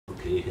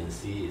Okay, you can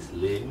see it's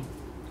lame.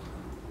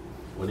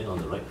 Only on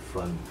the right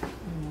front.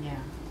 Yeah.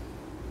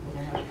 But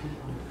I have to put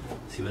it on the floor.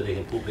 See whether they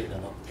can pull weight or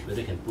not. Whether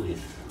they can put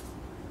his.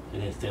 They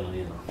can stand on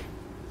it or not.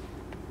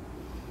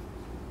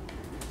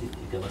 You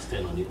cannot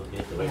stand on it,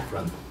 okay? The right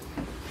front.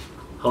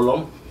 How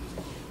long?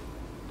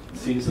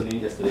 Since only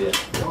yesterday.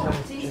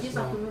 Oh, since this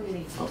afternoon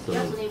only. Just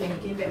only when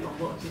he came back from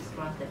work, he's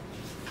granted.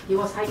 He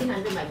was hiding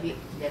under my bed,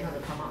 then not to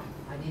come out.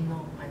 I didn't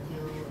know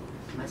until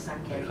my son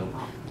carried him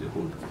out. The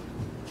whole.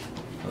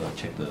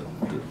 Check the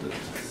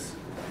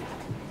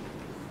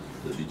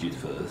digit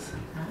first.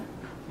 Huh?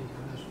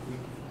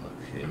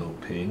 Okay, no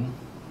pain.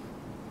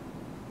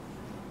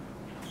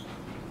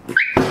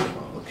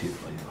 Okay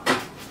for you.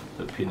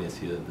 The pin is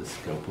here, the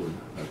scalpel,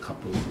 a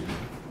couple here.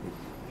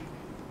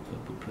 So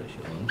put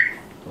pressure on.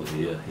 Oh,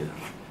 here.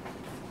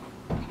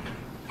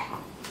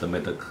 The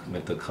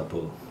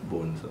metacarpal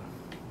bones.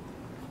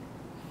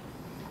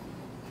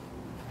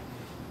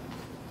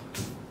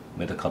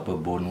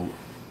 Metacarpal bone.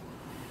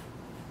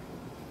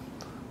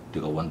 They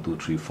got 1, 2,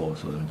 3, 4.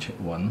 So let me check.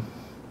 1,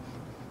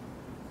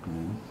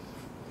 2,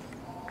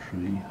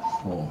 3,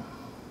 4.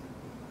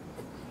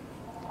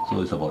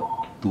 So it's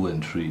about 2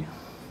 and 3.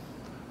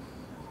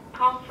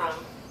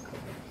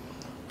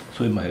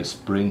 So he might have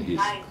sprained his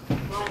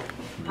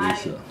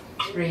wrist.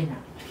 Sprain.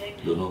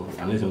 Don't know,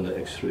 unless on the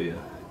X-ray.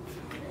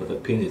 But the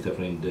pain is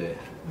definitely there.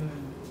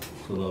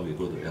 So now we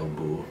go to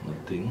elbow,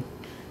 nothing.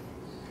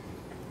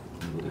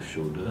 We go to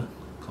shoulder.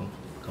 Come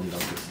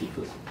down to sleep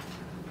first.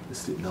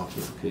 Just sleep down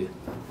first, okay?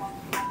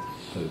 Now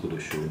we go to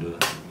shoulder.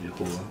 You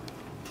hold.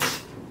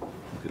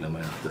 Okay, let me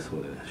just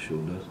hold the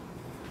shoulder.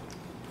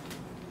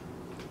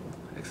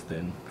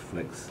 Extend,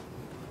 flex.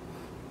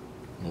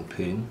 No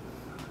pain.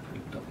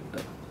 Lift up.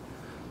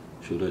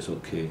 Shoulder is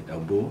okay.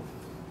 Elbow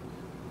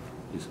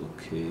is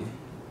okay.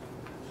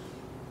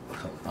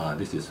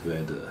 This is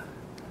where the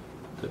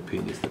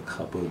pain is, the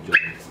carpal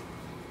joint.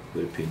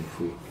 Very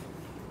painful.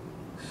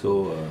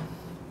 So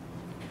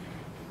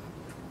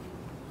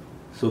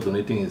the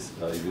only thing is,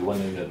 if you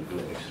want, you have to do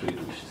an X-ray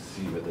to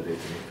see whether there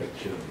is any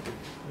fracture,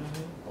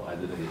 or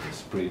either he has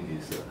sprained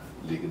his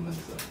ligaments.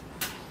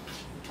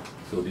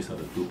 So these are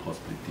the two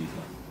possibilities.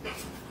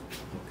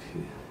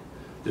 Okay.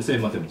 They say he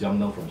must have jumped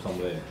down from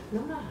somewhere.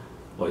 No lah.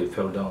 Or he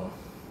fell down.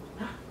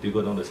 Huh? Did you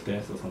go down the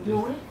stairs or something?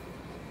 No.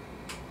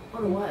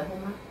 All the while at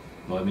home.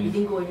 No, I He mean.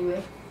 didn't go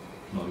anywhere.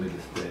 No, I mean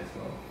the stairs.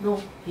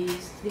 No,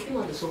 he's sleeping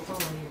on the sofa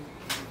only.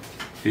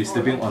 He's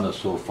sleeping on the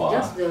sofa.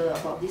 Just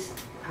about this,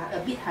 a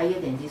bit higher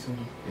than this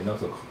only.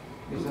 Enough.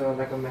 It's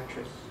like a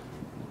mattress.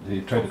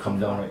 He tried to come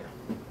down, right?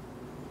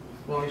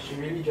 No, it's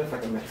really just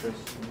like a mattress.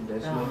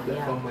 There's no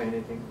platform or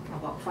anything.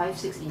 About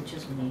 5-6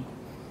 inches only.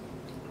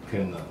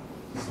 Can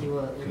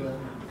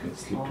Can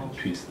sleep and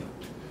twist.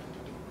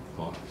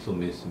 So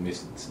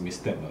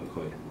misstep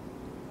quite.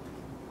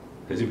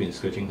 Has he been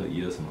scratching her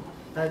ears?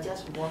 I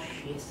just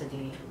washed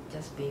yesterday,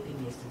 just bathed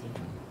him yesterday.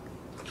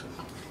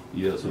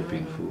 Ear also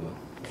painful.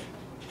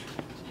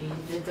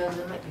 He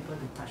doesn't like people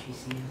to touch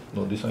his ear.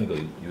 No, this one you got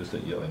to use the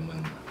ear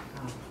ointment.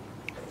 Oh.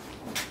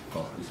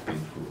 Oh, it's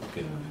painful.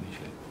 Okay.